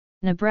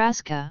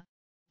Nebraska,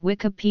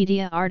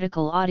 Wikipedia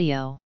article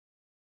audio.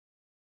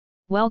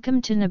 Welcome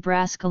to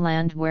Nebraska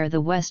land where the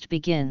West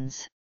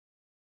begins.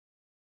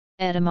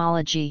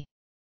 Etymology,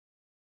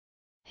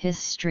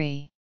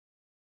 History,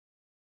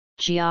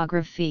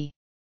 Geography,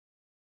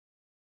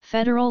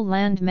 Federal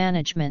Land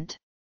Management,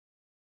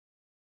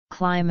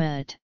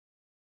 Climate,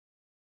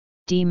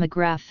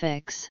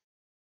 Demographics,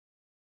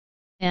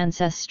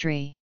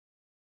 Ancestry,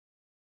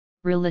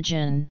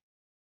 Religion,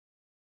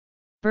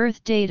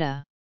 Birth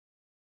data,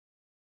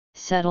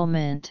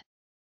 Settlement,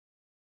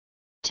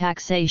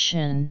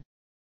 Taxation,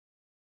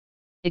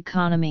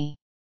 Economy,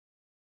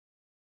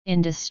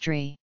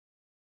 Industry,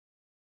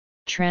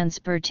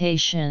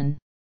 Transportation,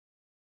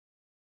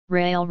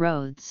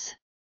 Railroads,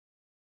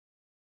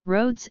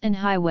 Roads and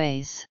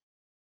highways,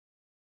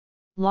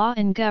 Law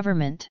and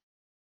Government,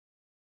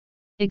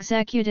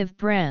 Executive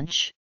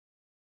Branch,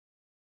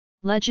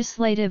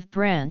 Legislative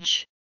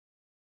Branch,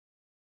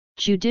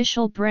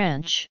 Judicial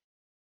Branch,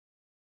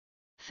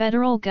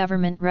 Federal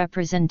Government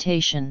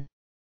Representation,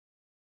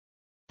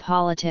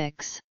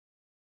 Politics,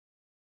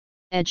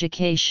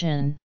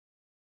 Education,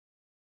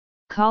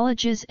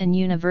 Colleges and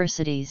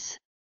Universities,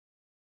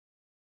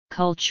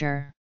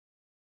 Culture,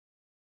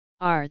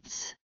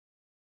 Arts.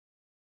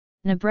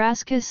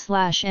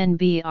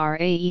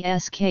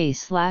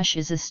 Nebraska/Nbrask/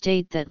 is a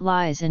state that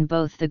lies in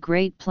both the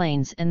Great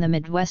Plains and the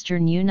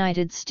Midwestern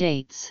United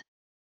States.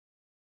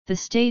 The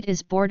state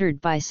is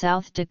bordered by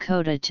South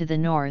Dakota to the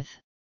north,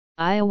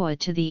 Iowa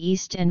to the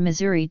east and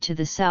Missouri to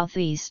the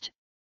southeast,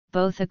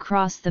 both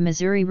across the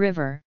Missouri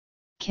River,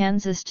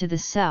 Kansas to the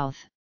south,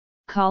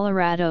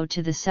 Colorado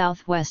to the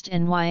southwest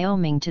and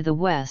Wyoming to the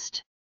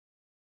west.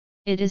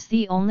 It is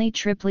the only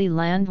triply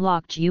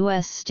landlocked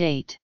U.S.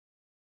 state.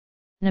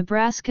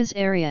 Nebraska's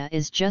area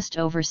is just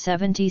over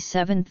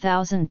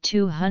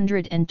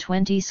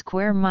 77,220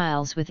 square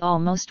miles with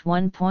almost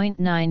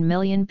 1.9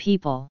 million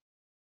people.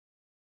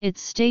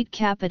 Its state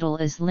capital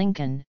is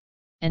Lincoln,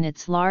 and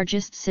its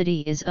largest city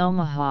is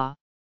Omaha,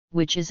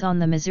 which is on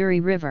the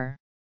Missouri River.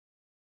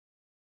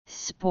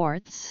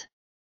 Sports.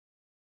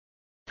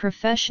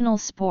 Professional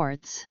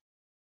sports.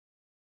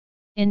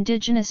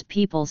 Indigenous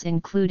peoples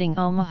including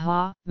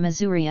Omaha,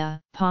 Missouri,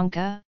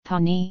 Ponca,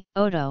 Pawnee,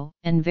 Oto,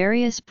 and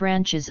various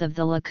branches of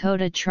the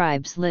Lakota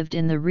tribes lived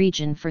in the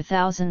region for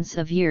thousands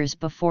of years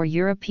before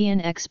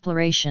European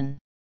exploration.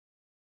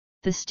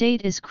 The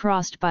state is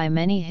crossed by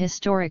many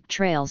historic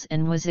trails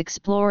and was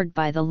explored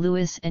by the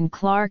Lewis and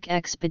Clark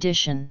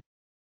expedition.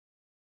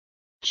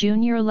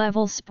 Junior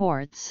level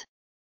sports.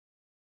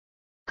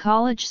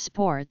 College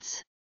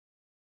sports.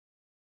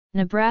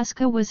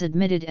 Nebraska was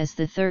admitted as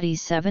the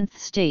 37th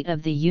state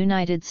of the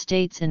United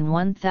States in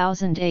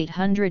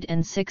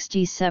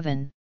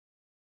 1867.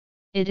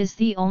 It is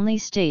the only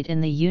state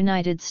in the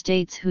United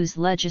States whose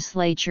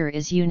legislature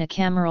is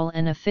unicameral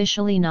and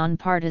officially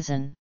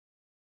nonpartisan.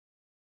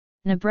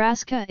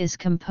 Nebraska is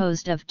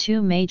composed of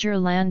two major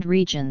land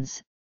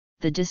regions,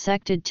 the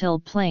dissected Till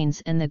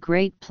Plains and the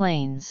Great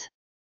Plains.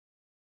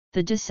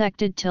 The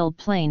dissected Till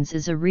Plains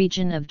is a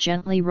region of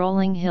gently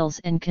rolling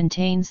hills and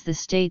contains the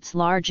state's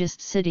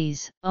largest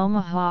cities,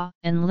 Omaha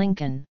and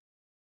Lincoln.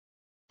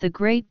 The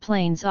Great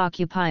Plains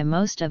occupy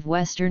most of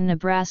western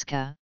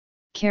Nebraska,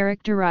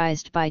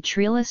 characterized by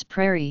treeless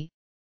prairie,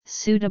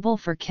 suitable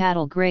for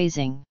cattle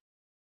grazing.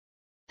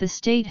 The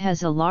state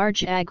has a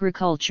large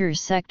agriculture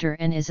sector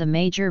and is a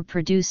major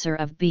producer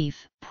of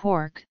beef,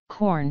 pork,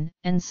 corn,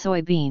 and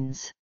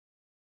soybeans.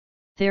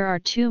 There are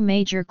two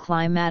major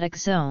climatic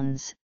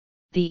zones.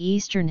 The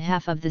eastern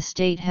half of the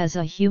state has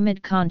a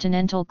humid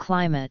continental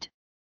climate,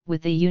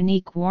 with a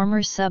unique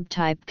warmer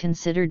subtype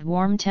considered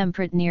warm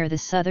temperate near the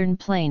southern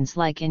plains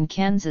like in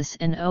Kansas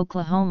and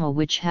Oklahoma,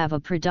 which have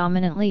a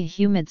predominantly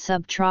humid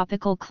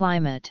subtropical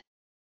climate.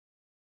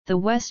 The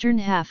western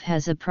half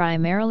has a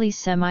primarily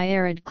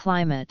semi-arid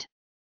climate.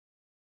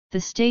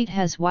 The state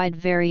has wide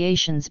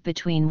variations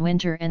between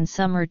winter and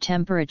summer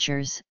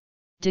temperatures,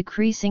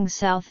 decreasing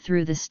south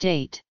through the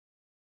state.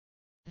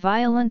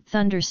 Violent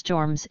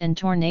thunderstorms and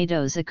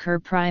tornadoes occur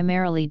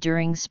primarily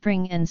during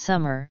spring and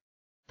summer,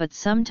 but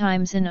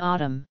sometimes in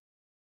autumn.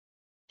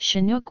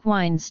 Chinook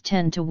winds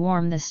tend to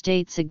warm the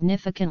state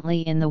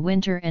significantly in the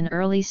winter and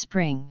early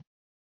spring.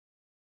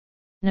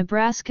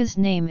 Nebraska's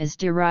name is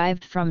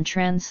derived from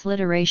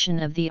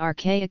transliteration of the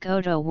archaic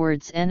Oto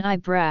words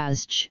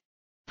Ni-Brazj,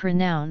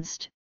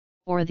 pronounced,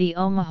 or the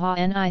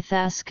Omaha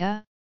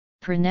Ni-Thaska,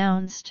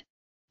 pronounced,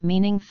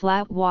 meaning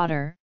flat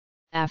water,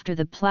 after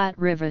the Platte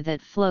River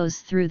that flows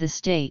through the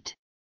state.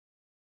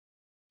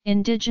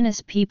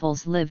 Indigenous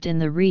peoples lived in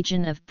the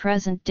region of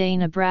present-day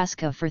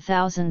Nebraska for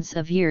thousands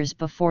of years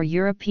before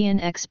European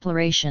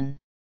exploration.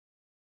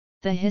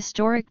 The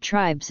historic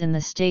tribes in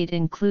the state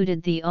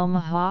included the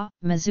Omaha,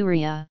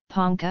 Missouri,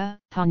 Ponca,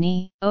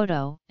 Pawnee,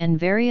 Oto, and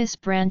various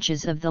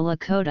branches of the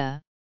Lakota,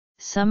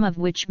 some of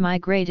which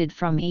migrated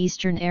from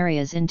eastern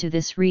areas into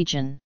this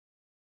region.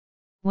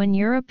 When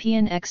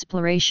European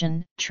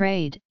exploration,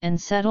 trade, and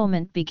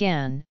settlement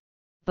began,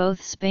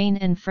 both Spain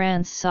and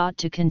France sought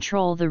to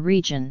control the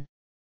region.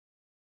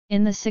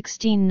 In the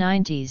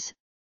 1690s,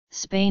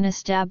 Spain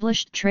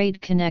established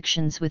trade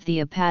connections with the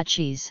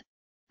Apaches,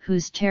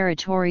 whose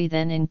territory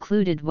then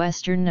included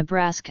western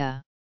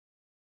Nebraska.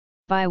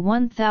 By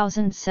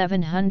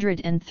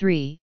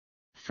 1703,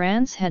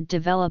 France had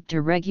developed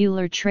a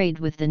regular trade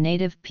with the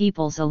native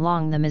peoples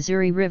along the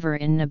Missouri River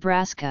in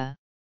Nebraska,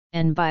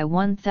 and by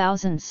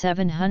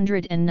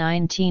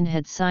 1719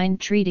 had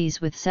signed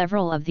treaties with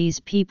several of these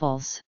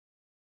peoples.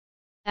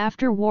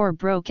 After war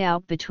broke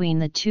out between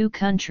the two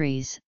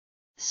countries,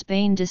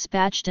 Spain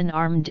dispatched an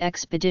armed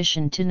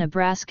expedition to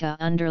Nebraska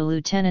under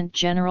Lieutenant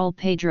General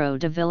Pedro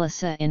de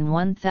Villasa in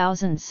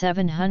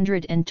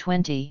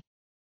 1720.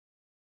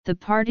 The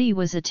party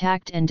was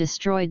attacked and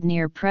destroyed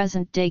near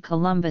present-day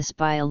Columbus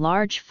by a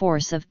large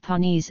force of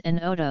Pawnees and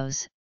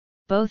Otos,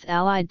 both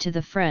allied to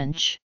the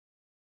French.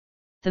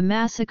 The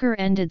massacre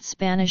ended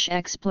Spanish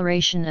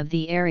exploration of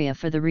the area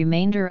for the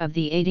remainder of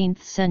the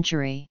 18th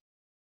century.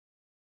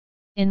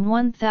 In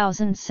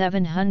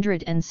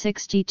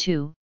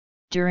 1762,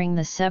 during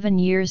the 7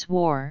 Years'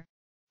 War,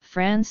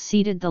 France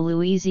ceded the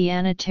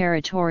Louisiana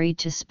Territory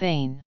to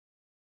Spain.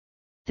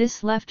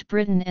 This left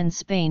Britain and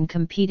Spain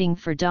competing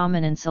for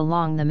dominance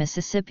along the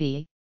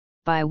Mississippi.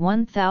 By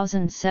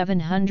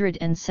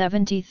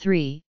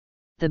 1773,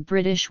 the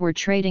British were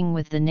trading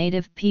with the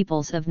native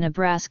peoples of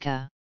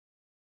Nebraska.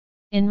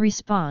 In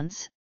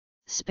response,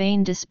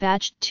 Spain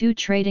dispatched 2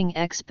 trading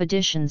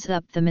expeditions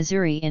up the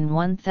Missouri in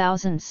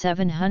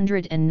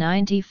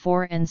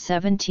 1794 and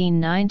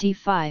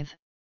 1795.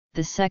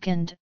 The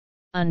second,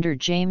 under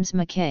James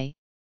Mackay,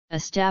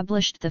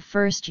 established the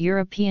first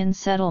European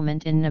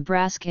settlement in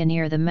Nebraska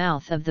near the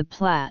mouth of the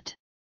Platte.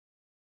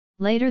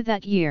 Later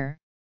that year,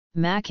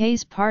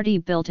 Mackay's party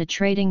built a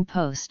trading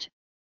post,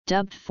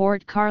 dubbed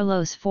Fort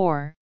Carlos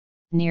IV,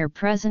 near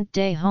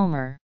present-day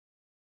Homer.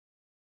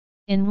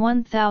 In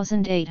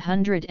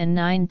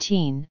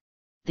 1819,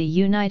 the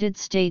United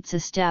States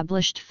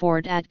established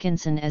Fort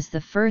Atkinson as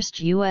the first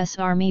U.S.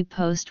 Army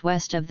post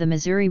west of the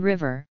Missouri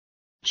River,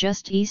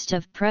 just east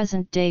of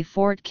present-day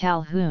Fort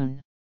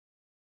Calhoun.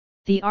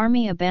 The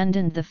Army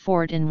abandoned the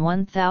fort in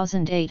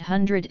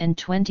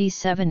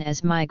 1827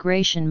 as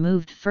migration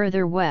moved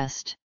further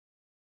west.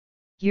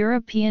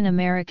 European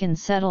American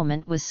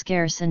settlement was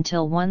scarce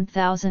until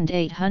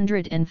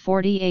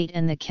 1848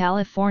 and the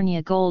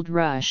California Gold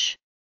Rush.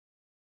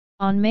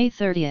 On May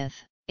 30,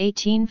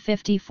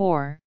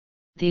 1854,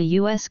 the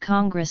U.S.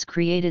 Congress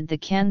created the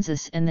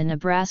Kansas and the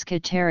Nebraska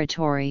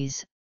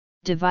territories,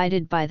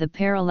 divided by the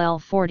parallel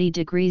 40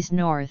 degrees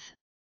north,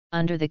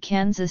 under the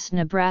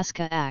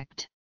Kansas-Nebraska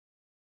Act.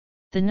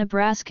 The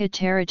Nebraska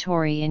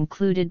Territory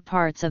included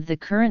parts of the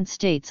current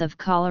states of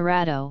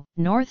Colorado,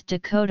 North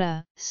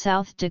Dakota,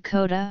 South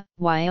Dakota,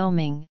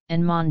 Wyoming,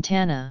 and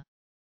Montana.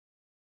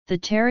 The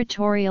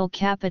territorial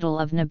capital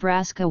of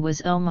Nebraska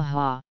was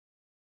Omaha.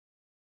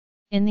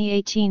 In the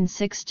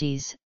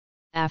 1860s,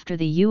 after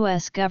the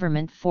U.S.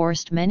 government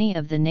forced many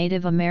of the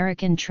Native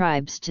American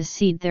tribes to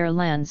cede their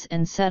lands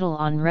and settle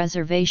on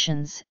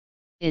reservations,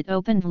 it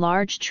opened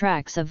large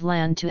tracts of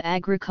land to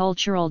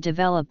agricultural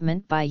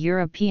development by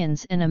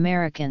Europeans and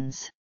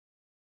Americans.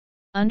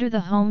 Under the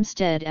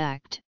Homestead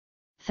Act,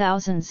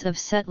 thousands of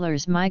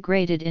settlers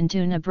migrated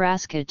into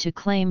Nebraska to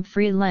claim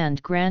free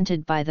land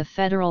granted by the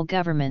federal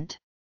government.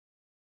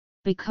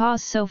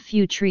 Because so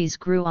few trees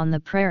grew on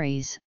the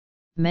prairies,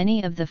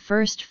 many of the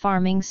first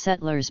farming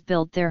settlers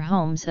built their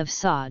homes of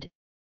sod,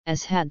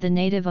 as had the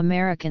Native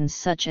Americans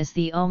such as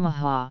the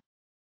Omaha.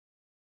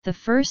 The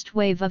first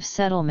wave of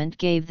settlement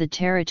gave the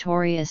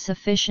territory a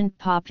sufficient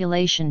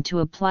population to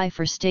apply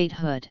for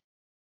statehood.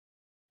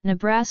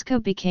 Nebraska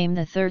became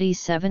the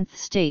 37th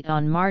state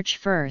on March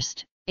 1,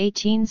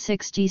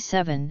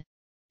 1867,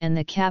 and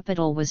the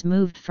capital was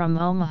moved from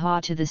Omaha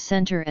to the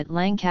center at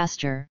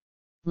Lancaster,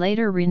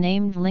 later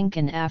renamed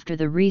Lincoln after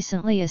the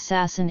recently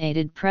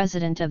assassinated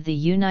President of the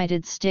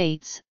United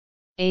States,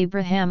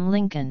 Abraham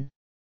Lincoln.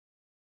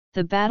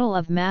 The Battle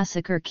of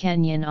Massacre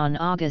Canyon on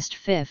August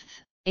 5,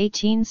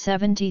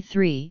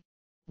 1873,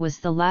 was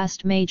the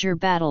last major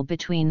battle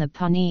between the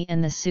Pawnee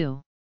and the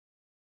Sioux.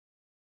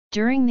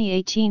 During the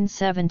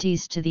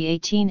 1870s to the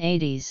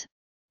 1880s,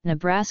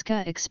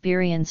 Nebraska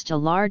experienced a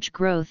large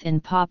growth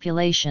in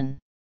population.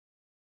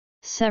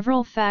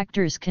 Several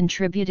factors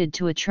contributed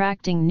to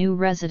attracting new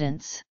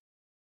residents.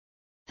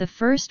 The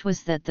first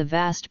was that the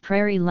vast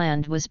prairie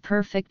land was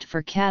perfect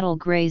for cattle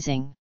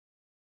grazing.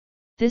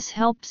 This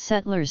helped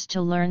settlers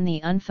to learn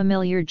the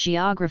unfamiliar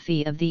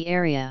geography of the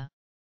area.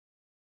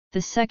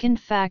 The second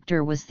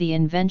factor was the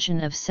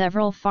invention of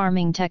several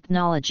farming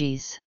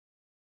technologies.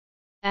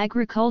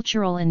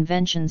 Agricultural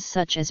inventions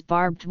such as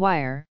barbed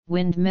wire,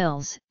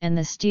 windmills, and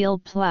the steel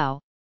plow,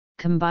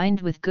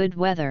 combined with good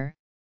weather,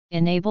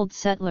 enabled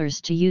settlers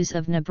to use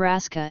of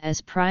Nebraska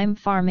as prime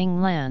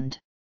farming land.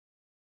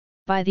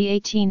 By the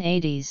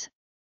 1880s,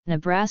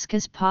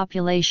 Nebraska's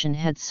population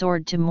had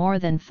soared to more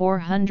than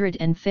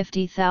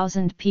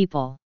 450,000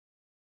 people.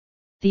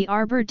 The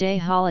Arbor Day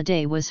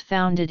holiday was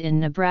founded in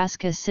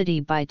Nebraska City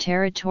by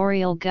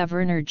Territorial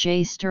Governor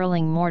J.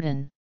 Sterling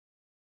Morton.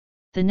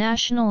 The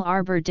National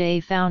Arbor Day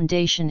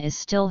Foundation is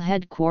still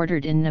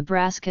headquartered in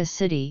Nebraska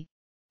City,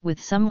 with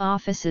some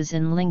offices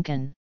in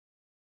Lincoln.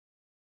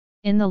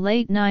 In the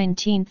late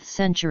 19th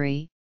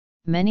century,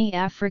 many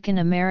African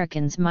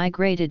Americans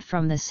migrated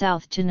from the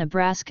South to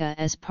Nebraska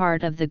as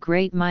part of the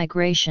Great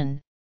Migration,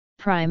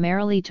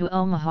 primarily to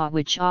Omaha,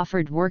 which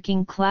offered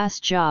working-class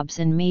jobs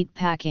in meat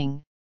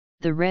packing,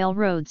 the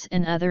railroads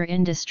and other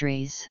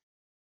industries.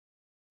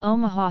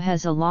 Omaha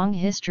has a long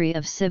history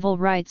of civil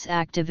rights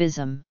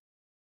activism.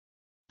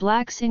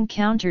 Blacks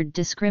encountered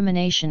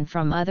discrimination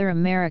from other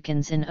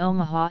Americans in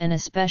Omaha and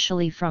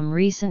especially from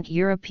recent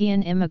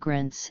European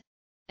immigrants,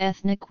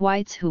 ethnic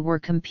whites who were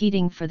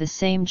competing for the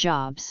same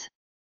jobs.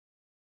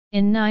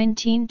 In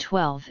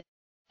 1912,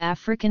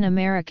 African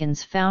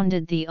Americans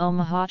founded the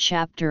Omaha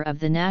chapter of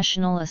the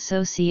National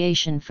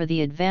Association for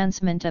the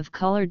Advancement of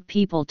Colored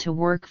People to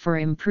work for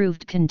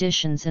improved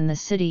conditions in the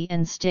city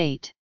and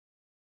state.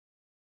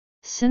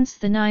 Since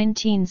the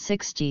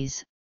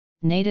 1960s,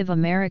 Native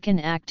American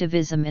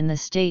activism in the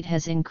state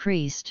has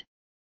increased,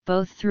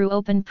 both through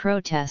open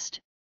protest,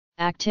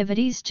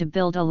 activities to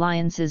build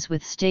alliances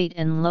with state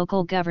and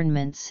local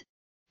governments,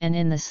 and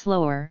in the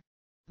slower,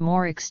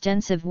 more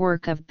extensive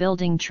work of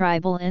building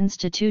tribal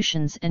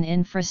institutions and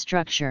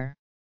infrastructure.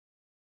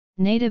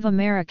 Native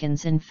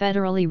Americans in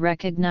federally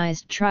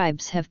recognized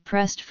tribes have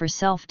pressed for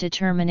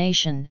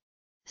self-determination,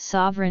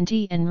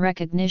 sovereignty and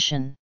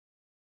recognition.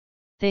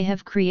 They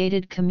have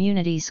created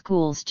community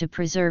schools to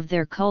preserve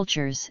their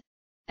cultures,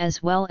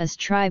 as well as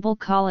tribal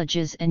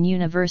colleges and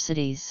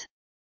universities.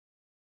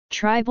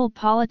 Tribal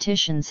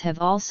politicians have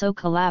also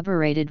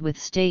collaborated with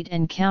state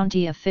and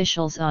county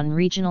officials on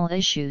regional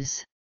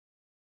issues.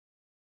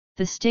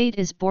 The state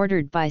is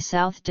bordered by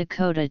South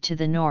Dakota to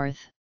the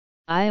north,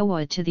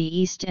 Iowa to the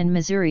east and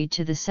Missouri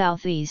to the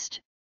southeast,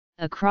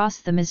 across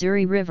the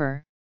Missouri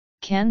River,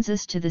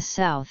 Kansas to the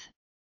south,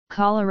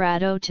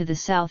 Colorado to the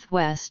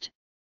southwest,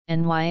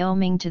 and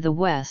Wyoming to the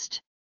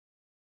west.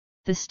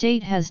 The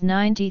state has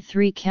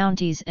 93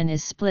 counties and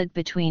is split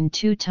between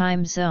 2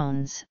 time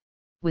zones,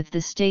 with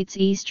the state's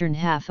eastern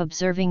half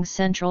observing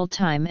Central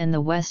Time and the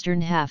western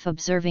half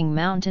observing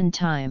Mountain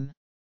Time.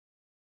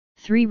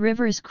 3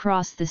 rivers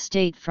cross the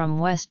state from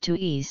west to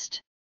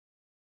east.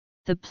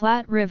 The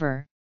Platte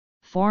River,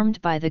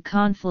 formed by the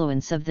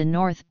confluence of the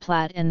North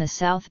Platte and the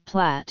South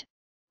Platte,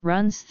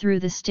 runs through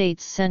the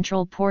state's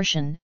central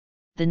portion.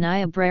 The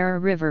Niobrara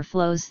River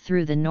flows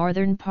through the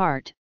northern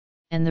part,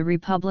 and the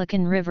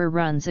Republican River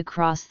runs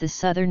across the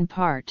southern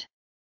part.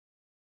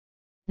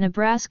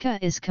 Nebraska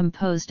is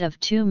composed of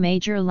 2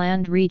 major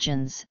land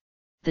regions,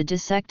 the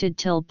dissected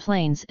Till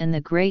Plains and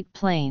the Great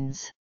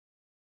Plains.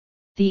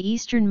 The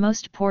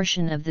easternmost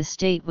portion of the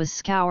state was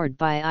scoured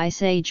by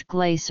Ice Age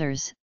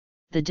glaciers.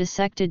 The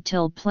dissected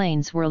Till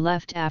Plains were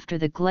left after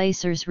the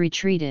glaciers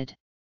retreated.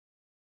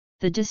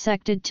 The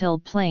dissected Till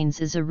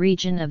Plains is a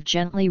region of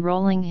gently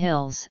rolling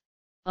hills.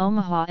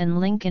 Omaha and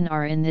Lincoln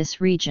are in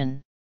this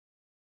region.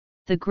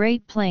 The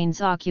Great Plains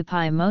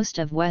occupy most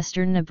of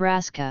western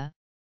Nebraska,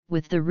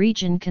 with the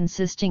region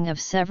consisting of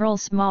several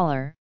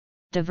smaller,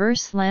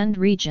 diverse land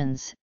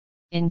regions,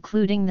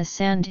 including the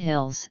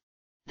Sandhills,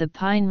 the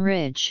Pine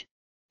Ridge,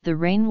 the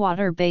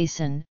Rainwater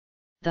Basin,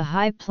 the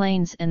High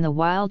Plains and the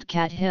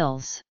Wildcat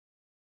Hills.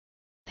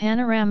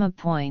 Panorama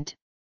Point,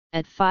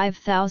 at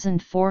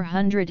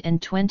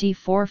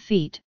 5,424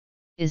 feet,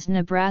 is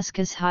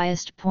Nebraska's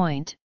highest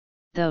point,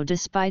 though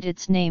despite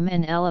its name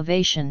and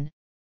elevation,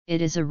 it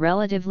is a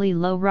relatively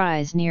low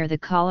rise near the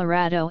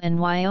Colorado and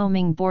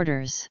Wyoming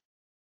borders.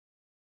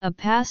 A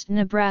past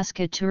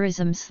Nebraska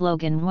tourism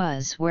slogan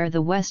was "Where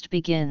the West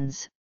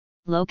Begins."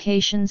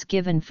 Locations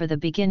given for the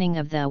beginning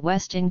of the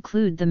West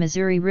include the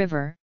Missouri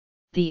River,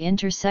 the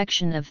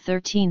intersection of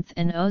 13th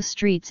and O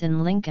Streets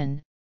in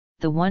Lincoln,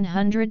 the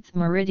 100th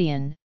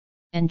Meridian,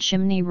 and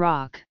Chimney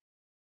Rock.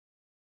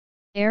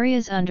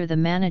 Areas under the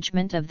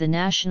management of the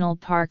National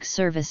Park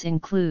Service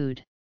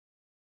include: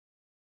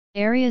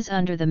 areas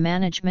under the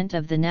management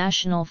of the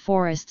National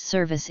Forest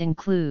Service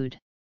include: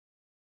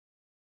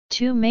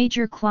 2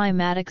 major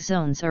climatic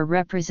zones are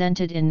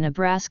represented in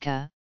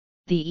Nebraska.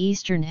 The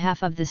eastern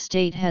half of the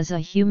state has a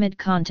humid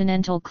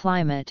continental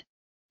climate,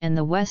 and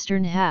the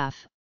western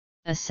half,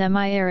 a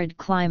semi-arid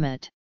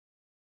climate.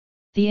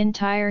 The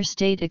entire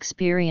state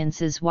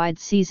experiences wide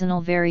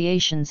seasonal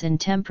variations in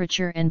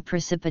temperature and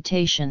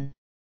precipitation.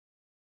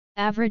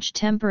 Average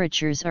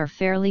temperatures are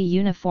fairly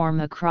uniform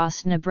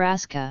across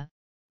Nebraska,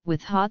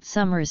 with hot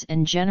summers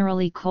and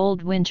generally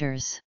cold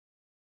winters.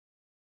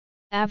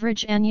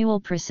 Average annual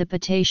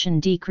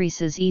precipitation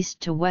decreases east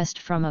to west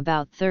from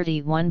about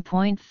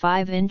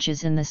 31.5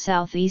 inches in the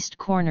southeast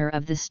corner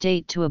of the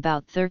state to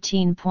about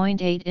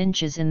 13.8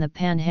 inches in the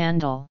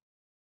Panhandle.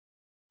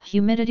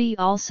 Humidity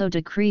also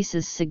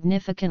decreases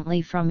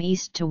significantly from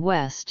east to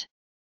west.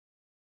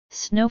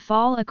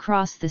 Snowfall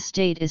across the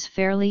state is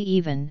fairly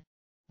even,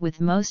 with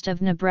most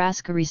of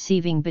Nebraska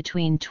receiving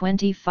between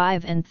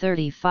 25 and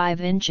 35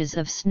 inches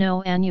of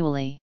snow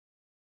annually.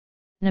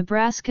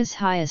 Nebraska's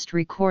highest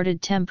recorded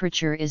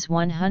temperature is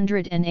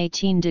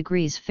 118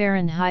 degrees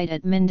Fahrenheit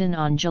at Minden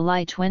on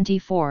July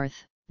 24,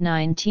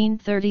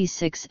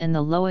 1936, and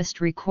the lowest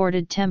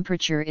recorded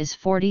temperature is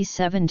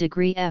 47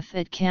 degrees F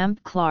at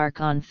Camp Clark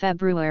on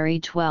February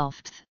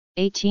 12,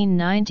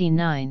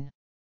 1899.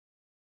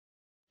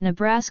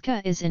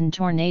 Nebraska is in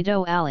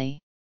Tornado Alley.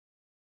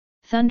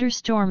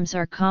 Thunderstorms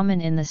are common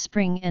in the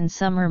spring and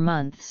summer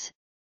months,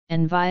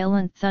 and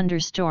violent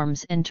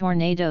thunderstorms and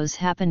tornadoes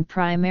happen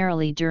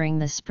primarily during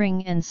the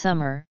spring and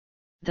summer,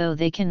 though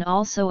they can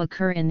also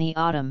occur in the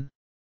autumn.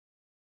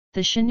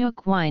 The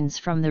Chinook winds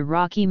from the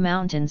Rocky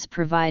Mountains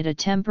provide a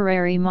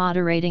temporary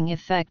moderating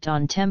effect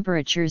on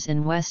temperatures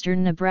in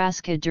western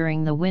Nebraska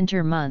during the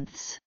winter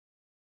months.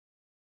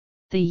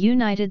 The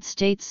United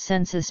States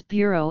Census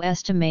Bureau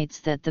estimates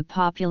that the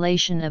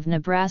population of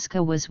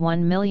Nebraska was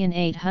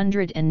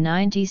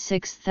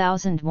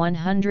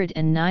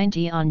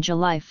 1,896,190 on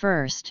July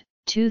 1,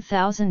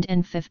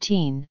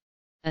 2015,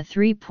 a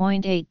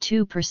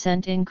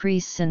 3.82%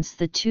 increase since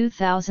the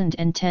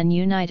 2010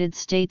 United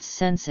States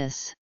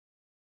Census.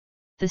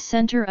 The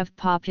center of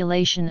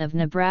population of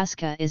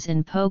Nebraska is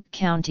in Polk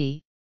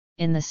County,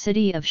 in the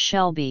city of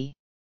Shelby.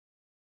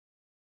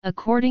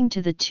 According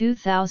to the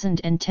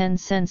 2010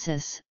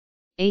 census,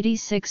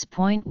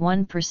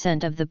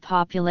 86.1% of the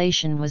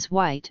population was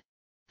white,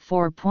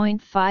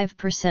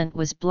 4.5%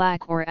 was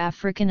black or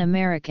African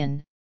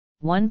American,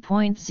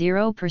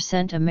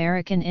 1.0%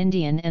 American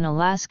Indian and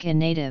Alaska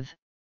Native,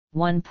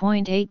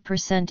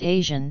 1.8%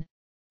 Asian,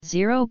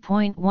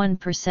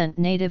 0.1%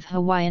 Native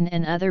Hawaiian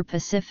and other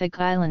Pacific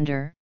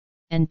Islander,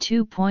 and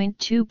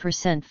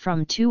 2.2%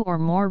 from two or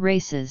more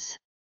races.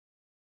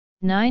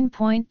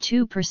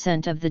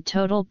 9.2% of the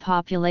total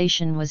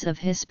population was of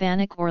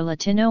Hispanic or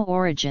Latino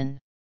origin.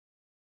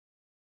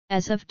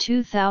 As of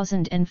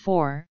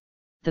 2004,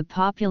 the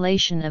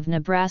population of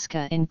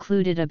Nebraska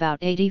included about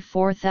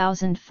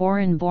 84,000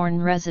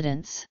 foreign-born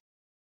residents.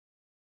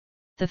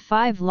 The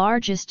five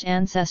largest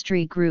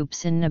ancestry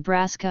groups in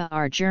Nebraska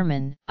are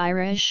German,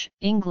 Irish,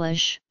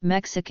 English,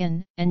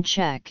 Mexican, and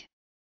Czech.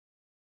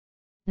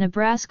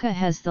 Nebraska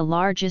has the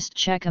largest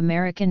Czech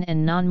American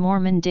and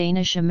non-Mormon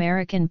Danish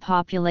American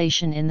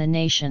population in the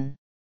nation.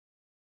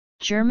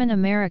 German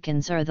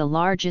Americans are the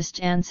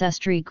largest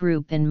ancestry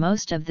group in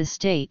most of the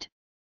state,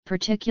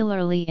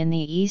 particularly in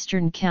the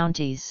eastern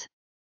counties.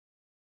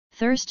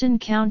 Thurston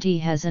County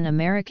has an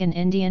American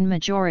Indian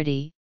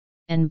majority,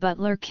 and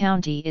Butler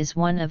County is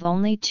one of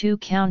only two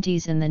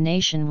counties in the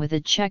nation with a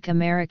Czech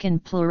American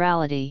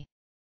plurality.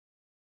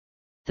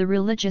 The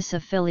religious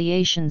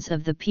affiliations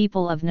of the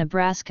people of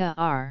Nebraska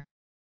are: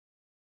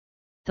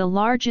 the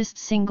largest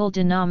single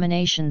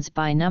denominations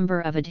by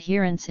number of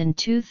adherents in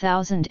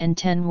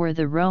 2010 were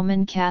the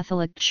Roman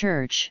Catholic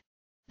Church,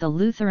 the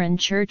Lutheran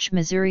Church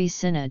Missouri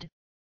Synod,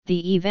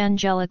 the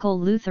Evangelical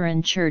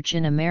Lutheran Church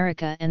in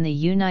America and the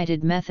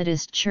United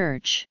Methodist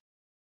Church.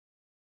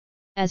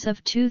 As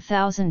of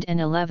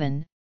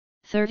 2011,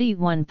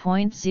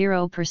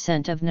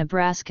 31.0% of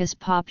Nebraska's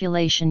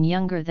population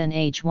younger than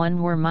age 1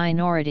 were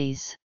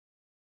minorities.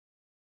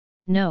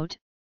 Note: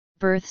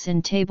 births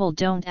in table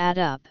don't add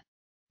up,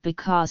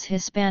 because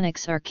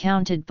Hispanics are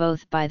counted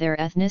both by their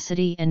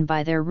ethnicity and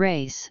by their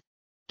race,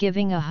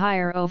 giving a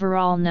higher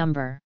overall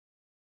number.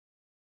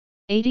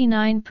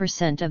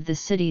 89% of the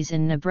cities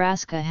in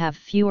Nebraska have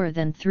fewer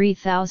than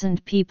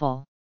 3,000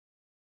 people.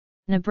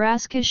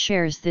 Nebraska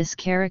shares this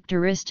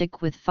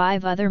characteristic with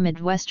 5 other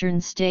Midwestern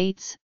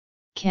states: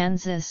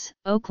 Kansas,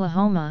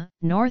 Oklahoma,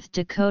 North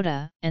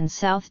Dakota, and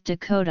South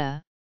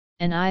Dakota,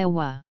 and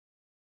Iowa.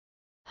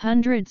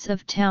 Hundreds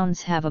of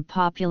towns have a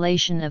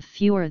population of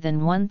fewer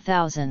than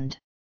 1,000.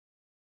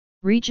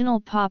 Regional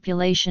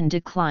population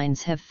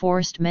declines have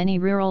forced many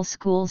rural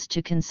schools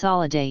to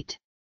consolidate.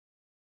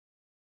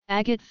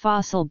 Agate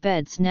Fossil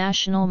Beds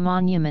National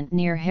Monument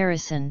near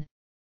Harrison,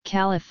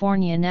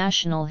 California.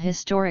 National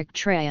Historic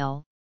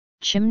Trail,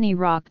 Chimney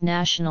Rock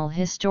National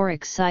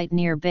Historic Site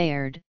near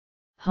Bayard,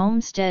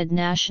 Homestead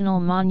National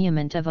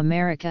Monument of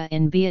America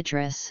in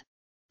Beatrice,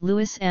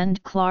 Lewis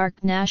and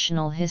Clark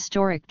National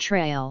Historic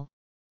Trail,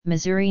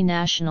 Missouri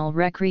National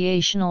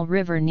Recreational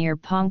River near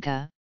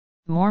Ponca,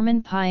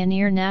 Mormon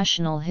Pioneer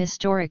National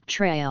Historic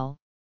Trail,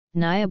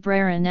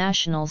 Niobrara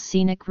National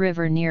Scenic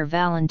River near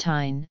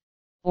Valentine,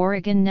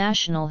 Oregon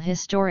National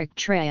Historic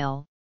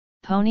Trail,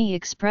 Pony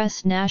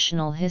Express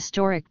National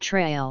Historic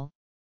Trail,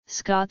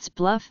 Scotts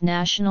Bluff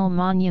National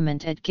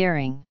Monument at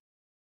Gering.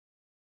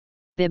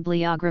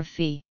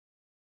 Bibliography.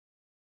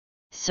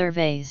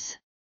 Surveys.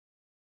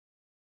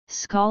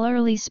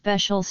 Scholarly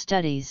Special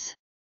Studies.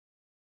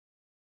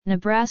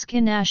 Nebraska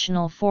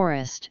National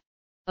Forest,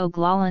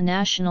 Oglala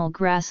National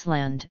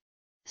Grassland,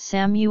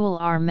 Samuel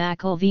R.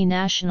 McElvey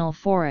National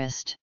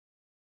Forest.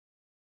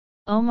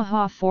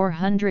 Omaha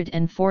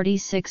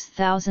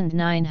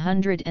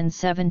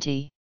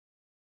 446,970.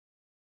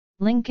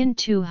 Lincoln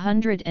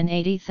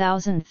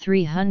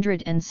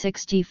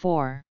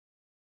 280,364.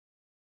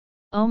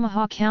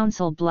 Omaha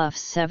Council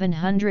Bluffs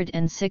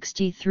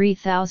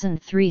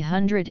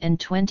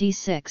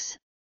 763,326,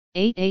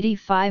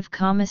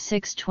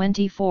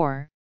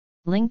 885,624,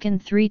 Lincoln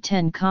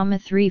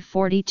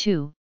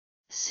 310,342,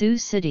 Sioux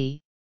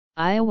City,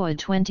 Iowa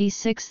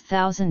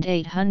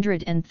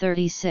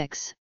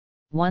 26,836,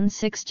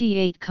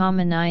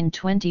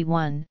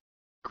 168,921,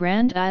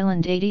 Grand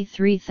Island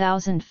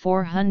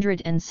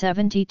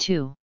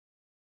 83,472.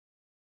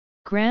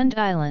 Grand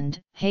Island,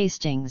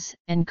 Hastings,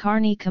 and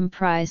Kearney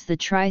comprise the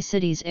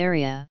Tri-Cities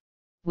area,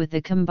 with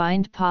a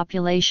combined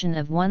population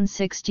of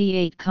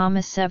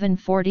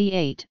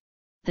 168,748.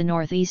 The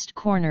northeast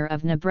corner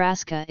of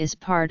Nebraska is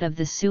part of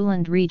the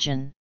Siouxland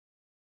region.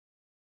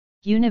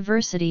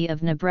 University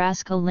of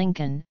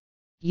Nebraska-Lincoln,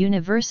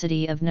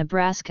 University of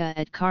Nebraska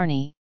at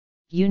Kearney,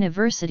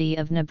 University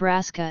of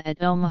Nebraska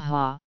at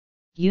Omaha,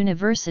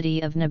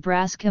 University of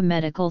Nebraska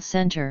Medical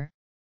Center,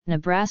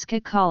 Nebraska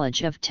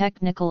College of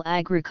Technical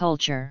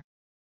Agriculture.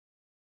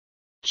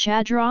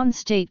 Chadron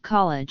State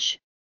College,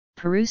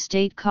 Peru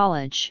State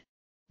College,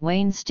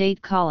 Wayne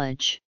State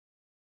College.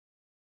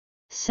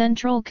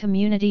 Central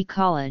Community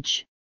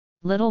College,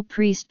 Little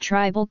Priest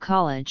Tribal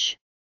College,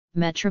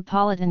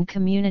 Metropolitan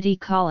Community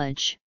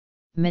College,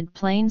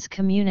 Mid-Plains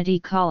Community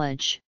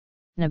College,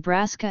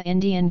 Nebraska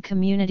Indian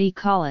Community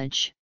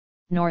College,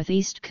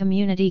 Northeast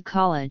Community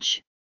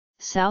College,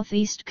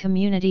 Southeast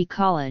Community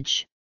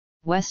College,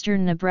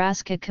 Western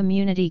Nebraska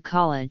Community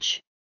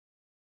College.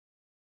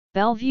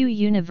 Bellevue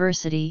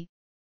University,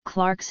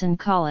 Clarkson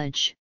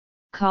College,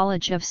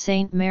 College of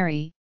St.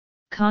 Mary,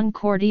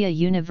 Concordia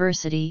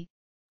University,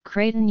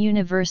 Creighton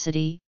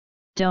University,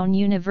 Doane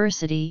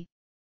University,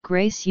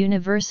 Grace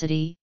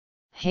University,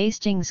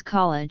 Hastings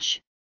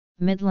College,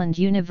 Midland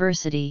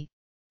University,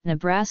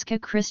 Nebraska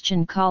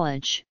Christian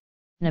College,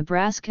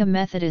 Nebraska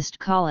Methodist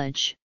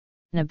College,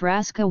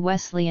 Nebraska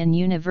Wesleyan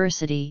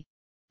University,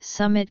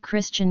 Summit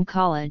Christian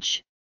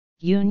College,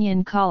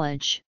 Union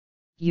College,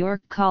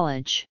 York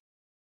College.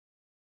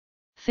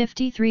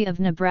 53 of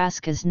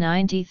Nebraska's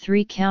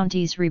 93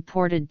 counties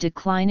reported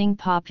declining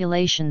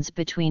populations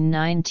between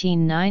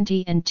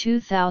 1990 and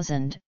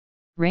 2000,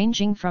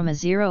 ranging from a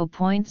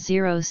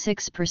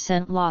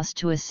 0.06% loss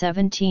to a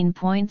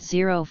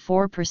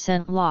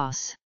 17.04%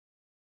 loss.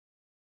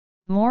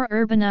 More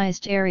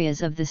urbanized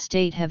areas of the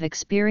state have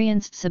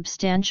experienced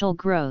substantial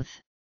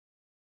growth.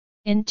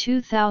 In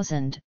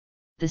 2000,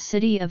 the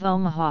city of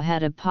Omaha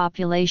had a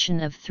population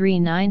of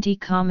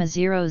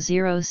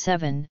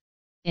 390,007.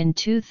 In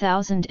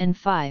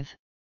 2005,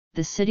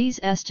 the city's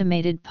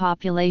estimated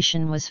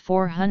population was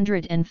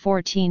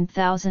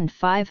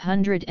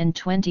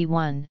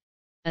 414,521,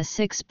 a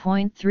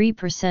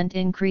 6.3%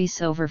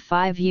 increase over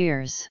 5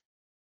 years.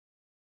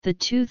 The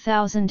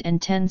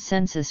 2010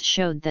 census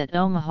showed that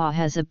Omaha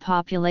has a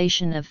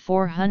population of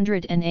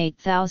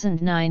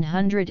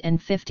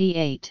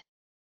 408,958.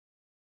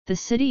 The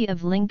city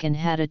of Lincoln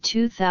had a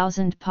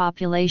 2000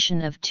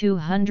 population of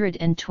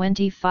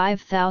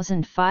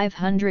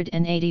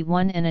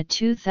 225,581 and a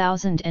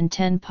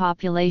 2010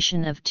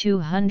 population of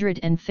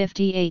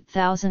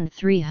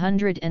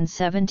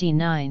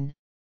 258,379,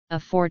 a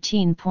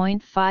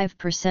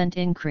 14.5%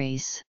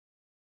 increase.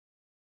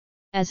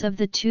 As of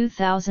the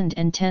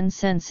 2010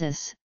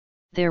 census,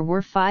 there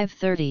were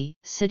 530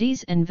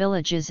 cities and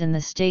villages in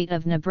the state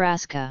of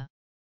Nebraska.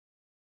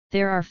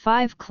 There are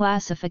 5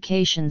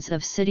 classifications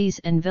of cities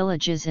and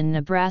villages in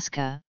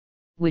Nebraska,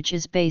 which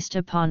is based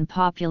upon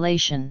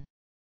population.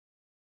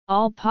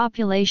 All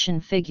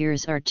population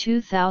figures are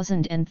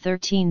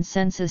 2013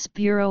 Census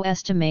Bureau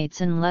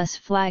estimates unless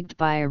flagged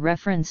by a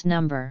reference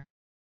number.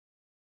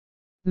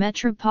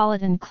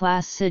 Metropolitan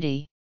Class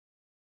City,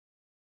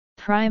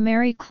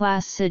 Primary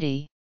Class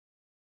City,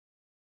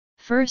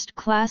 First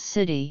Class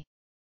City.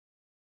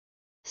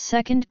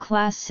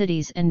 Second-class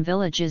cities and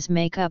villages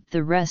make up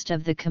the rest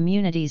of the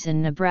communities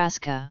in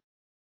Nebraska.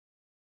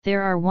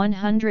 There are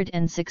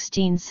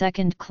 116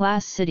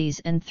 second-class cities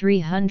and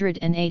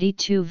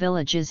 382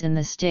 villages in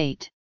the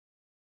state.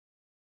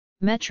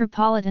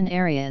 Metropolitan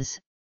areas,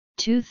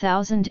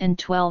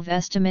 2012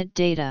 estimate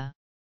data.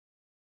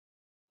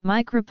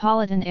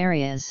 Micropolitan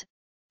areas,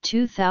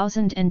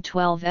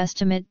 2012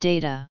 estimate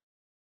data.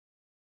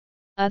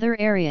 Other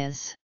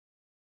areas.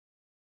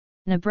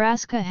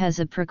 Nebraska has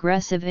a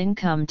progressive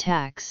income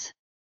tax.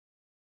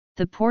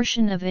 The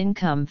portion of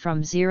income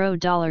from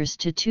 $0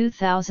 to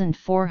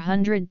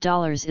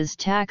 $2,400 is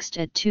taxed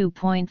at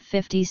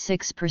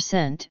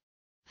 2.56%,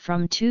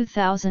 from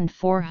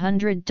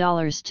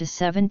 $2,400 to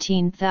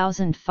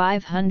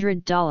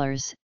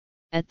 $17,500,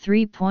 at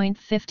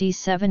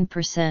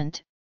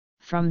 3.57%,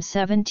 from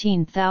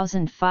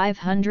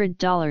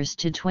 $17,500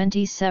 to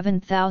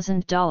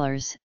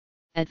 $27,000,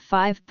 at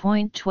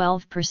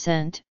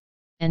 5.12%,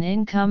 and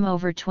income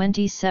over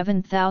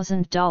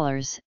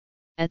 $27,000,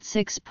 at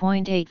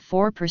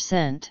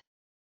 6.84%.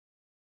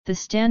 The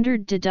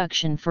standard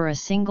deduction for a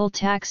single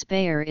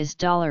taxpayer is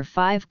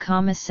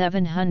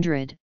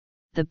 $5,700,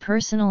 the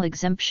personal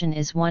exemption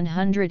is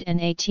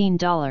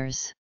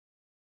 $118.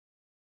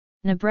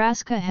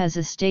 Nebraska has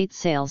a state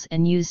sales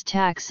and use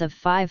tax of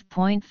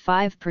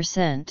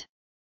 5.5%.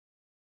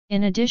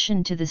 In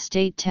addition to the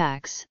state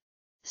tax,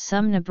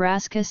 some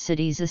Nebraska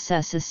cities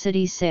assess a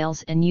city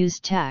sales and use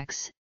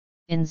tax,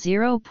 in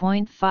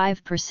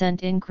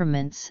 0.5%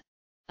 increments,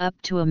 up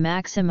to a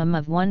maximum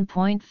of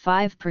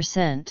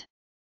 1.5%.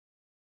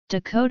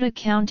 Dakota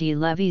County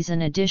levies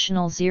an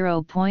additional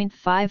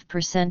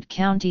 0.5%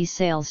 county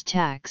sales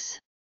tax.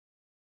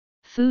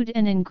 Food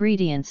and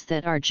ingredients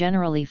that are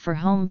generally for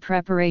home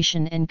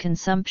preparation and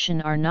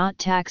consumption are not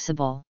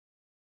taxable.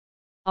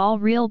 All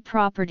real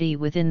property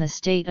within the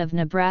state of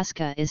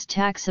Nebraska is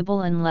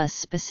taxable unless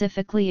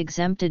specifically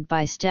exempted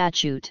by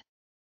statute.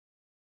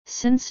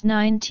 Since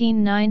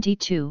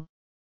 1992,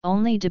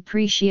 only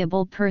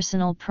depreciable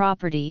personal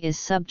property is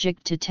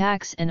subject to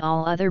tax and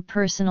all other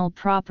personal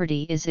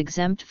property is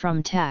exempt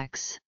from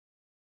tax.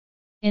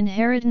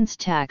 Inheritance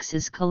tax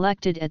is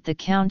collected at the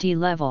county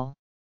level.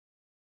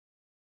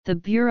 The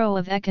Bureau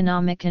of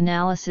Economic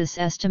Analysis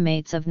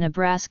estimates of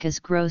Nebraska's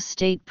gross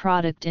state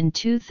product in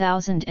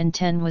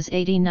 2010 was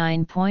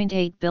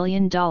 $89.8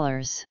 billion.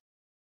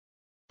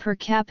 Per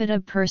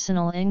capita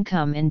personal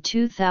income in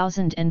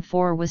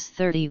 2004 was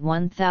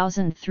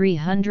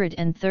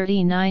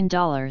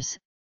 $31,339,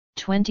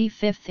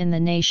 25th in the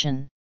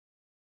nation.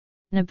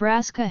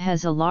 Nebraska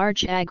has a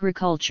large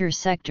agriculture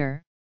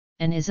sector,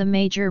 and is a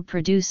major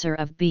producer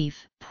of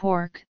beef,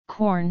 pork,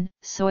 corn,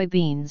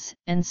 soybeans,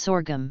 and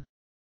sorghum.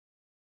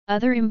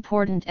 Other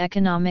important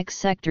economic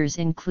sectors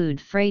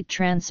include freight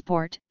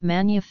transport,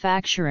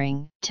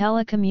 manufacturing,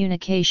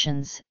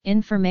 telecommunications,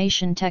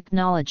 information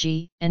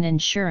technology, and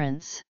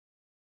insurance.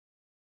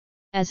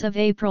 As of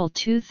April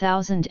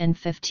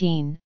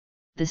 2015,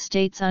 the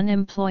state's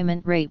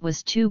unemployment rate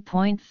was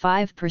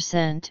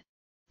 2.5%,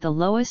 the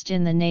lowest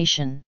in the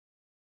nation.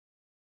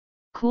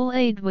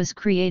 Kool-Aid was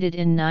created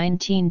in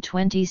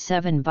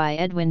 1927 by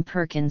Edwin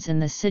Perkins in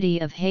the city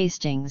of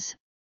Hastings,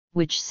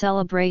 which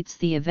celebrates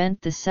the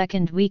event the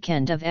second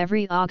weekend of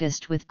every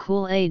August with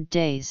Kool-Aid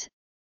Days,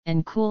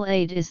 and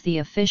Kool-Aid is the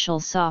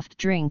official soft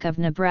drink of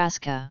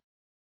Nebraska.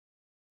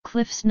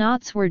 Cliff's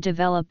Notes were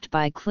developed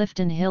by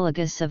Clifton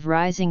Hillegas of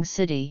Rising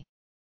City.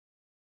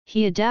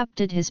 He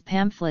adapted his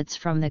pamphlets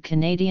from the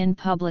Canadian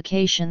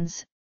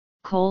publications,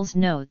 Cole's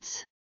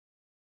Notes.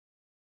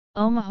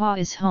 Omaha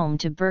is home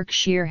to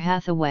Berkshire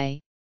Hathaway,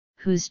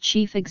 whose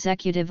chief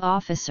executive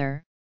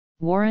officer,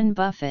 Warren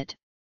Buffett,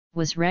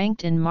 was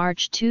ranked in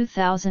March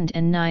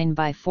 2009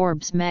 by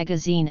Forbes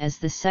magazine as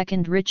the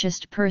second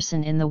richest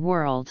person in the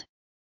world.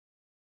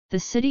 The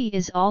city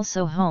is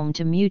also home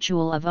to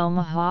Mutual of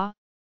Omaha,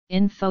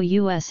 Info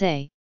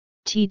USA,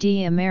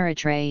 TD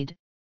Ameritrade,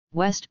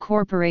 West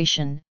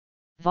Corporation,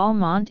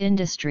 Valmont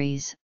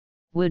Industries,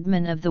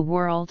 Woodman of the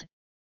World,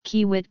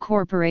 Kiewit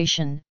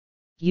Corporation,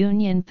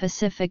 Union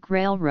Pacific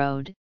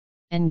Railroad,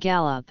 and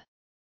Gallup.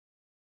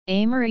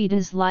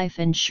 Amaritas Life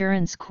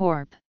Insurance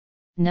Corp.,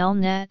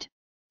 Nelnet,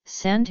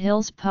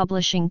 Sandhills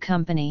Publishing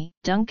Company,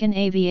 Duncan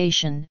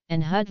Aviation,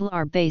 and Huddle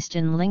are based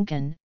in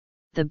Lincoln.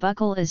 The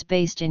Buckle is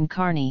based in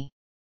Kearney.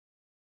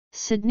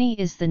 Sydney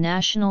is the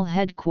national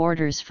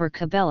headquarters for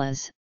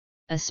Cabela's,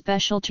 a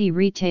specialty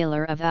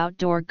retailer of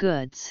outdoor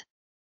goods.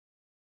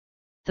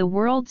 The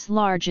world's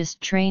largest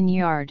train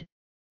yard,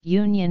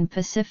 Union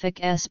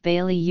Pacific's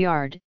Bailey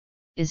Yard,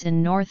 is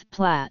in North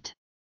Platte.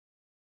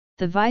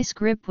 The vice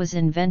grip was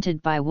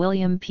invented by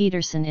William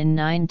Peterson in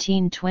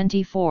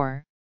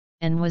 1924.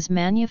 And was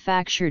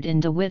manufactured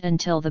in DeWitt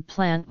until the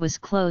plant was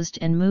closed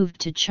and moved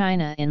to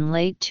China in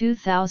late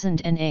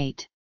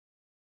 2008.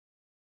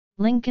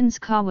 Lincoln's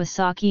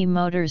Kawasaki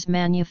Motors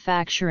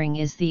Manufacturing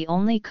is the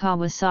only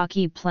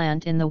Kawasaki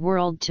plant in the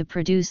world to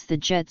produce the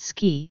jet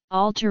ski,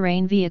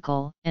 all-terrain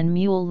vehicle, and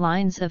mule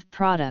lines of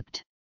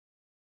product.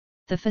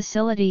 The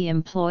facility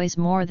employs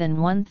more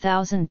than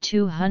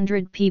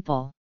 1,200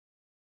 people.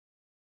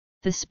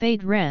 The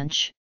Spade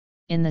Ranch,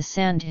 in the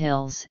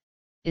Sandhills,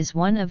 is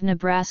one of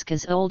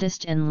Nebraska's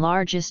oldest and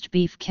largest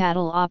beef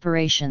cattle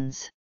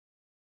operations.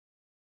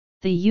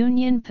 The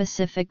Union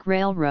Pacific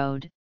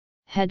Railroad,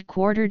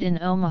 headquartered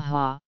in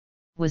Omaha,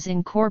 was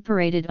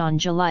incorporated on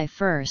July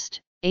 1,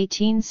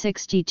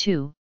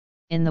 1862,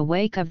 in the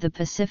wake of the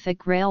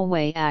Pacific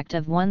Railway Act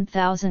of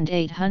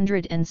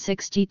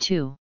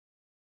 1862.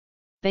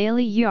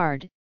 Bailey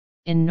Yard,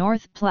 in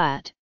North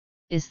Platte,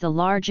 is the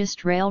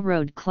largest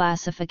railroad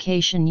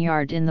classification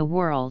yard in the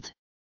world.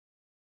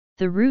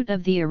 The route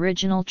of the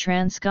original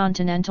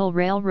Transcontinental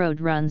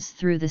Railroad runs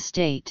through the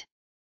state.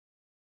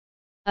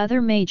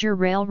 Other major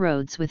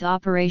railroads with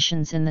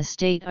operations in the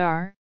state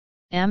are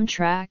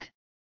Amtrak,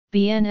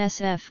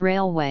 BNSF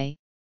Railway,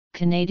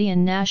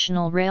 Canadian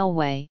National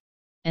Railway,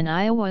 and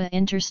Iowa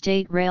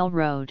Interstate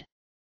Railroad.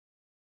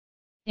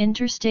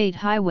 Interstate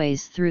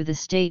highways through the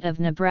state of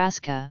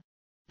Nebraska,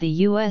 the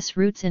U.S.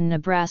 routes in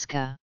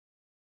Nebraska.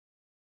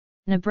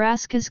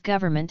 Nebraska's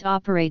government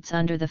operates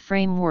under the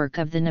framework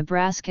of the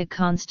Nebraska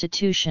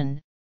Constitution,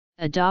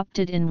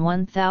 adopted in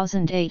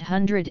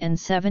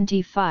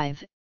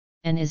 1875,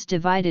 and is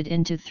divided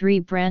into three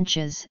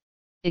branches: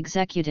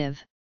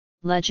 executive,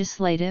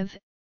 legislative,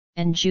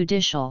 and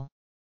judicial.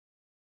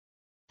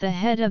 The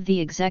head of the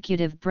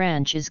executive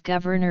branch is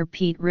Governor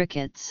Pete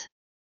Ricketts.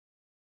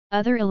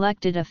 Other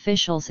elected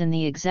officials in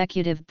the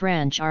executive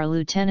branch are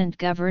Lieutenant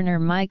Governor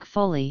Mike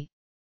Foley,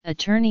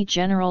 Attorney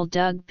General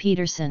Doug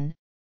Peterson,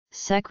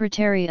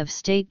 Secretary of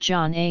State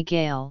John A.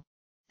 Gale,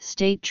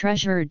 State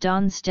Treasurer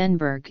Don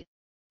Stenberg,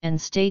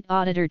 and State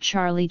Auditor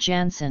Charlie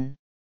Jansen.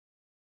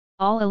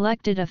 All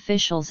elected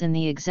officials in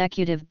the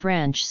executive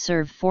branch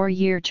serve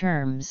 4-year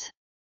terms.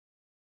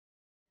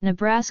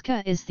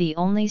 Nebraska is the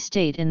only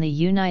state in the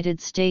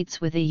United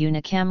States with a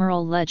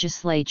unicameral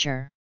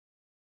legislature.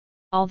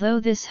 Although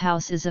this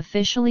house is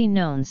officially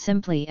known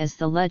simply as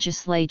the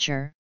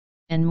legislature,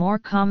 and more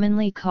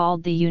commonly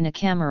called the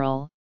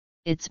unicameral,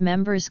 its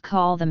members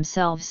call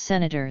themselves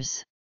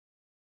senators.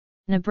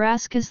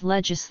 Nebraska's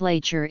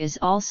legislature is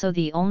also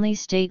the only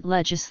state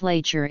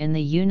legislature in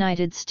the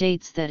United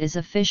States that is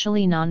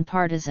officially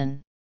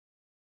nonpartisan.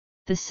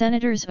 The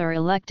senators are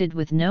elected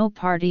with no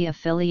party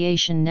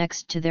affiliation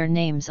next to their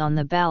names on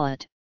the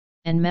ballot,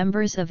 and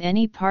members of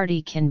any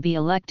party can be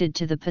elected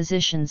to the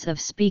positions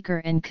of Speaker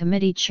and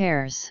committee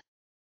chairs.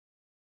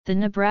 The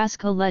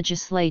Nebraska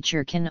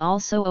legislature can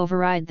also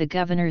override the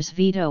governor's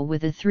veto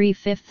with a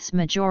 3/5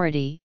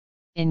 majority,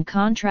 in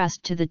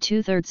contrast to the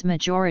 2/3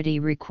 majority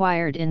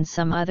required in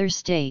some other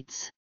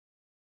states.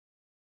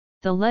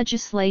 The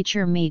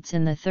legislature meets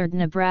in the 3rd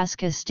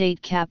Nebraska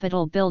State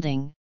Capitol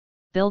building,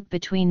 built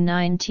between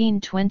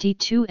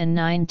 1922 and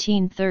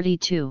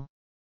 1932.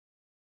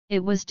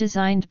 It was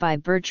designed by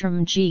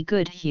Bertram G.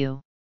 Goodhue.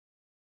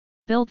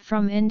 Built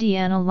from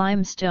Indiana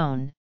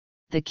limestone,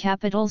 the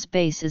Capitol's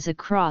base is a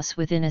cross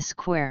within a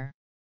square.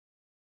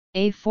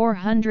 A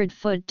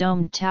 400-foot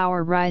domed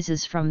tower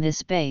rises from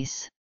this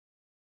base.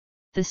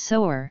 The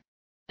Sower,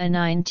 a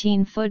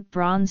 19-foot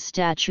bronze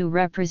statue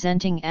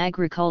representing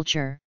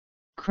agriculture,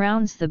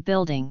 crowns the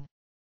building.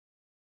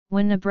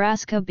 When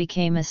Nebraska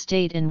became a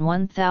state in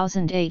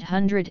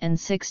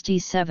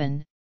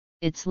 1867,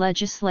 its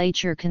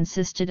legislature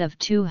consisted of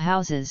 2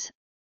 houses,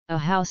 a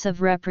House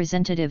of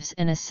Representatives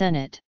and a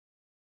Senate.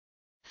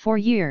 For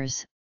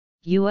years,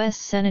 U.S.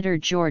 Senator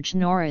George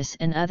Norris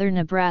and other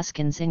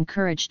Nebraskans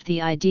encouraged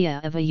the idea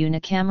of a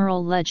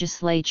unicameral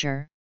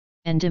legislature,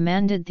 and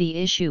demanded the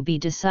issue be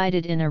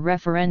decided in a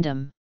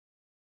referendum.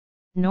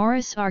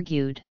 Norris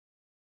argued,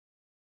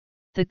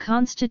 "The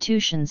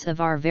constitutions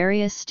of our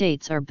various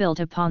states are built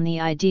upon the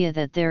idea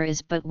that there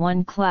is but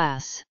one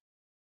class.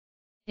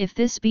 If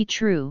this be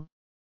true,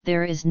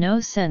 there is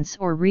no sense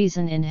or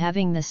reason in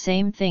having the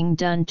same thing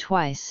done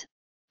twice,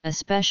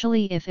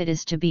 especially if it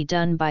is to be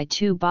done by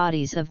 2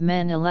 bodies of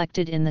men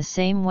elected in the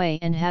same way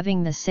and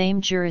having the same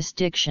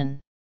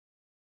jurisdiction."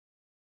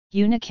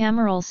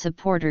 Unicameral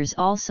supporters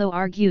also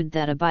argued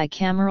that a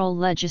bicameral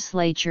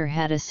legislature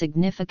had a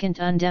significant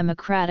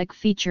undemocratic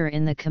feature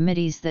in the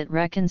committees that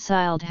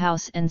reconciled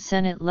House and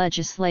Senate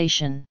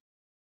legislation.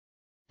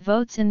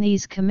 Votes in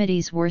these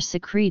committees were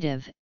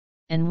secretive,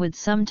 and would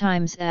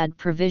sometimes add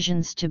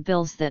provisions to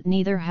bills that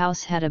neither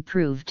house had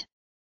approved.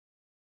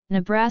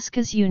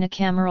 Nebraska's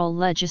unicameral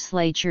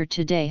legislature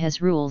today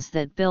has rules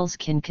that bills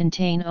can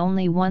contain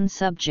only one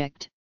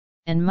subject,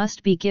 and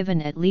must be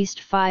given at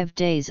least 5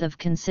 days of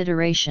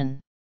consideration.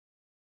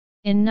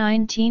 In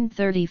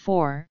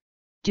 1934,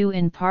 due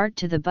in part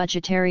to the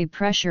budgetary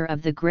pressure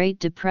of the Great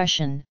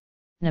Depression,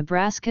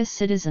 Nebraska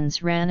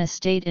citizens ran a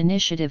state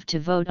initiative to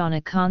vote on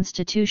a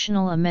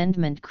constitutional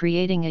amendment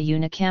creating a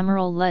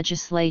unicameral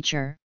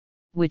legislature,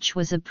 which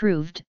was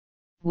approved,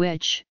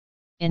 which,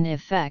 in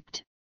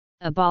effect,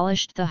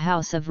 abolished the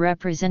House of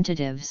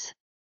Representatives.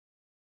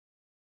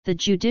 The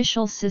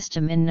judicial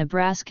system in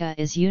Nebraska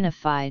is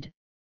unified,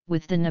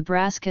 with the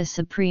Nebraska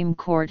Supreme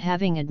Court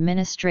having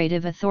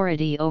administrative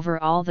authority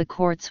over all the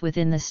courts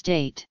within the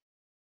state.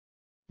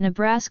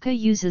 Nebraska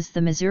uses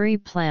the Missouri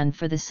Plan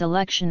for the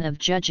selection of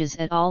judges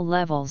at all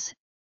levels,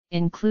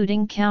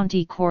 including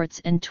county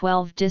courts and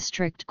 12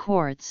 district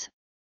courts,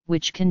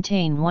 which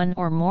contain 1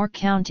 or more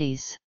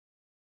counties.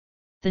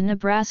 The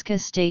Nebraska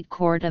State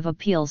Court of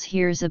Appeals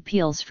hears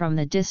appeals from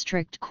the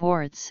district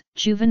courts,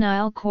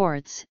 juvenile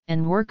courts,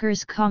 and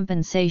workers'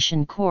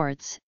 compensation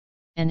courts,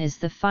 and is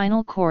the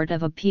final court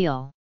of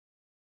appeal.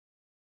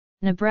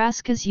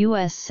 Nebraska's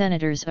U.S.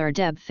 Senators are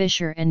Deb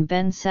Fischer and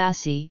Ben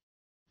Sasse,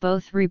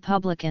 both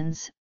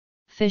Republicans.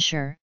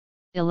 Fischer,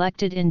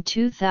 elected in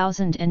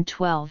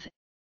 2012,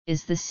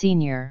 is the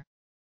senior.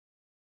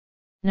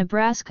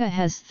 Nebraska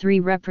has 3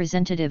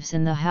 representatives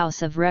in the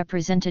House of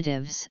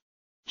Representatives: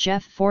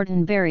 Jeff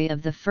Fortenberry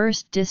of the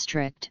 1st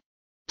District,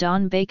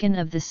 Don Bacon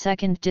of the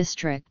 2nd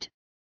District,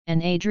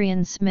 and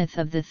Adrian Smith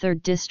of the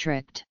 3rd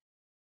District.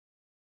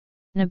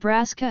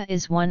 Nebraska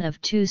is one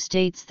of 2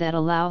 states that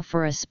allow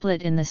for a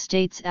split in the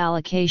state's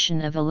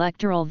allocation of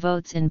electoral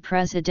votes in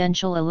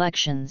presidential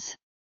elections.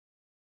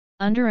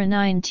 Under a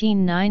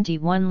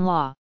 1991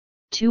 law,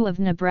 2 of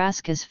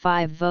Nebraska's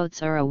 5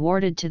 votes are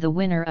awarded to the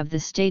winner of the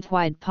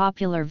statewide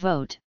popular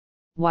vote,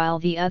 while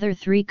the other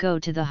 3 go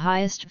to the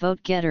highest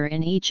vote-getter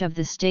in each of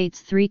the state's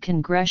 3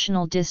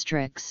 congressional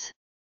districts.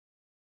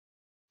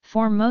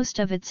 For most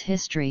of its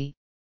history,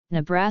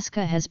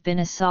 Nebraska has been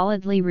a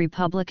solidly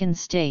Republican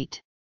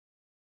state.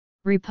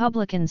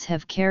 Republicans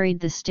have carried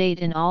the state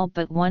in all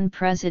but one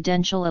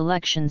presidential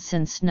election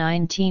since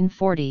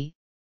 1940,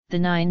 the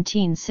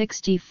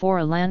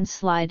 1964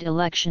 landslide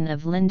election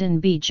of Lyndon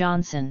B.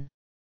 Johnson.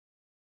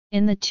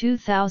 In the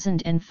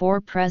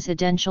 2004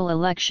 presidential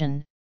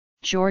election,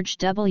 George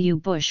W.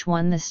 Bush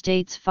won the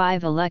state's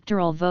 5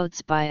 electoral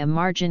votes by a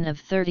margin of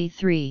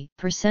 33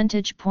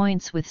 percentage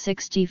points with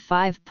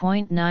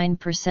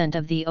 65.9%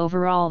 of the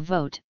overall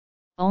vote.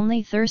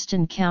 Only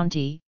Thurston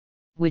County,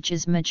 which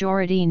is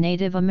majority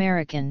Native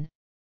American,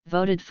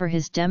 voted for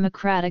his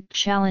Democratic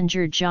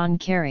challenger John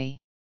Kerry.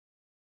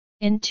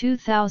 In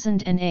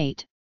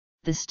 2008,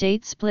 the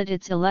state split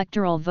its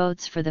electoral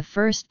votes for the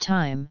first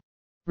time.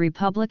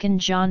 Republican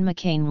John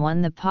McCain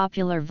won the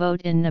popular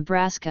vote in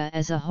Nebraska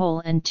as a whole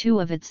and 2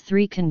 of its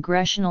 3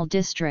 congressional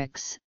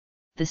districts.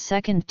 The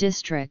 2nd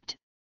district,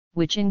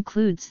 which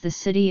includes the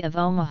city of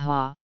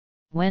Omaha,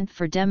 went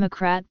for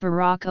Democrat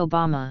Barack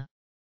Obama.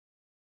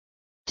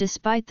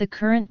 Despite the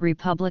current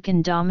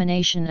Republican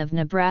domination of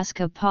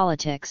Nebraska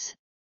politics,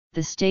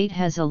 the state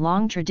has a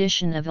long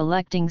tradition of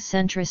electing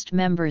centrist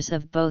members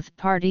of both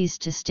parties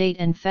to state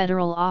and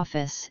federal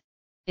office.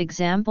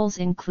 Examples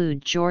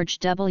include George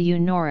W.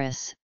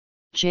 Norris,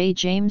 J.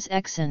 James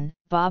Exon,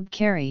 Bob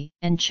Kerrey,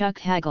 and Chuck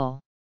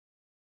Hagel.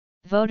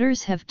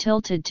 Voters have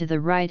tilted to the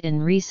right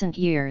in recent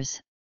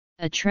years,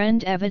 a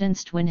trend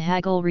evidenced when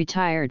Hagel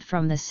retired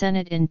from the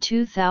Senate in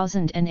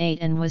 2008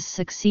 and was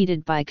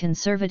succeeded by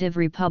conservative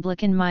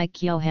Republican Mike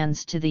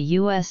Johanns to the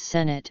U.S.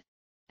 Senate,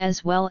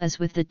 as well as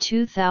with the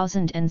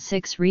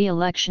 2006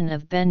 re-election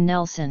of Ben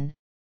Nelson,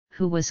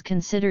 who was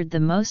considered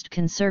the most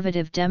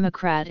conservative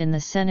Democrat in the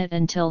Senate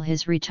until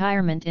his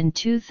retirement in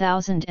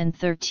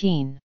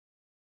 2013.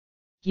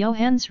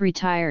 Johanns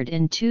retired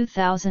in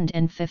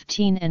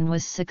 2015 and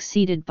was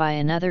succeeded by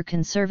another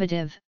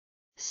conservative,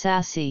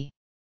 Sassy.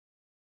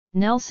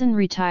 Nelson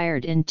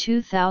retired in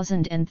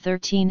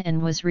 2013 and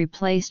was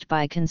replaced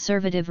by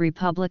conservative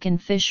Republican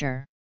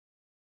Fisher.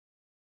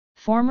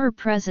 Former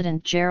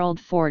President Gerald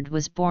Ford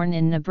was born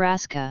in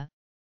Nebraska,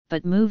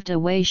 but moved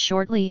away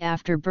shortly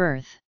after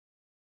birth.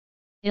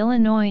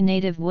 Illinois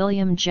native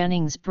William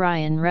Jennings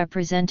Bryan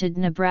represented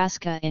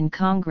Nebraska in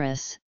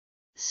Congress,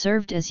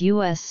 served as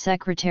U.S.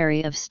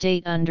 Secretary of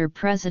State under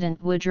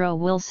President Woodrow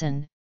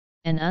Wilson,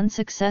 and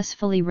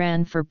unsuccessfully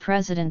ran for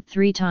president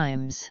 3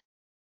 times.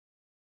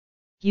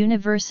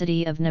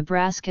 University of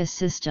Nebraska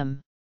System.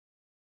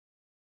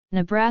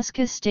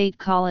 Nebraska State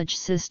College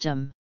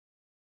System.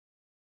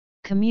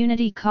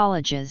 Community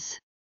colleges.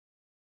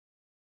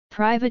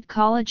 Private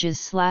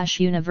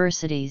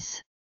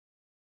colleges/universities.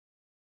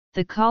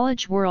 The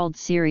College World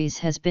Series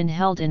has been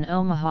held in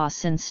Omaha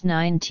since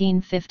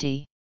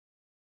 1950.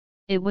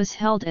 It was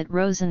held at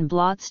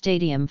Rosenblatt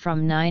Stadium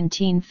from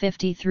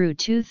 1950 through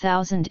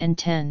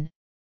 2010,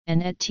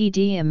 and at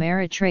TD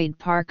Ameritrade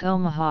Park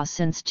Omaha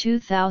since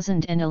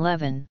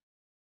 2011.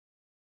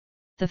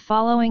 The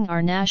following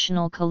are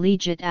National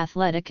Collegiate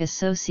Athletic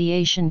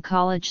Association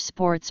college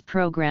sports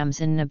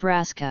programs in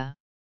Nebraska.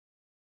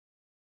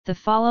 The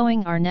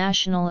following are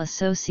National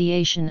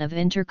Association of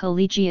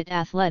Intercollegiate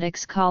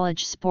Athletics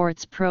college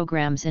sports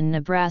programs in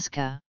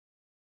Nebraska.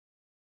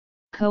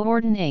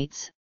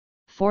 Coordinates: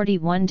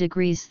 41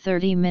 degrees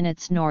 30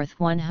 minutes north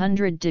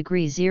 100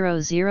 degrees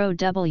 00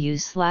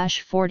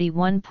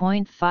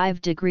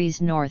 W/41.5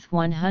 degrees north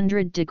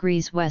 100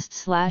 degrees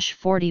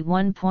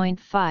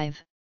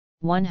west/41.5,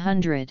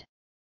 100.